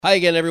Hi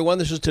again, everyone.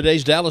 This is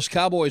today's Dallas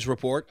Cowboys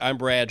Report. I'm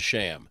Brad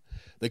Sham.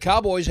 The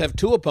Cowboys have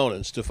two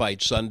opponents to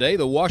fight Sunday,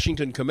 the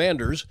Washington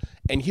Commanders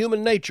and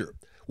Human Nature.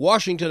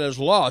 Washington has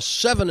lost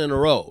 7 in a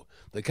row.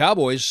 The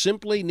Cowboys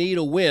simply need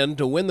a win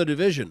to win the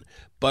division,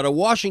 but a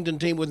Washington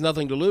team with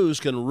nothing to lose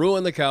can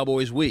ruin the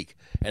Cowboys' week,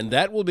 and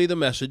that will be the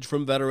message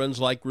from veterans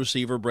like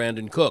receiver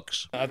Brandon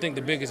Cooks. I think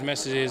the biggest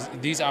message is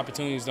these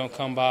opportunities don't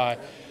come by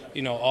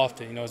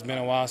often. It's been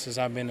a while since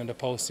I've been in the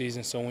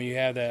postseason, so when you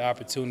have that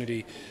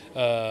opportunity,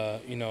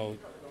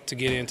 to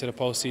get into the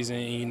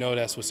postseason and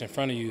that's what's in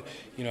front of you,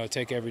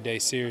 take every day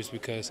serious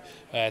because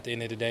at the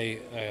end of the day,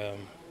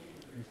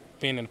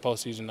 being in the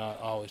postseason not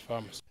always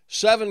promised.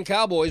 7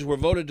 Cowboys were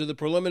voted to the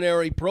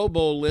preliminary Pro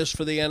Bowl list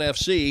for the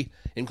NFC,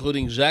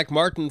 including Zach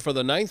Martin for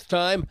the 9th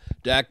time,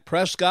 Dak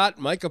Prescott,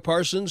 Micah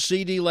Parsons,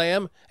 C.D.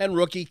 Lamb, and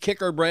rookie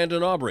kicker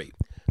Brandon Aubrey.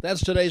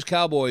 That's today's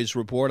Cowboys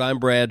Report. I'm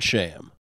Brad Sham.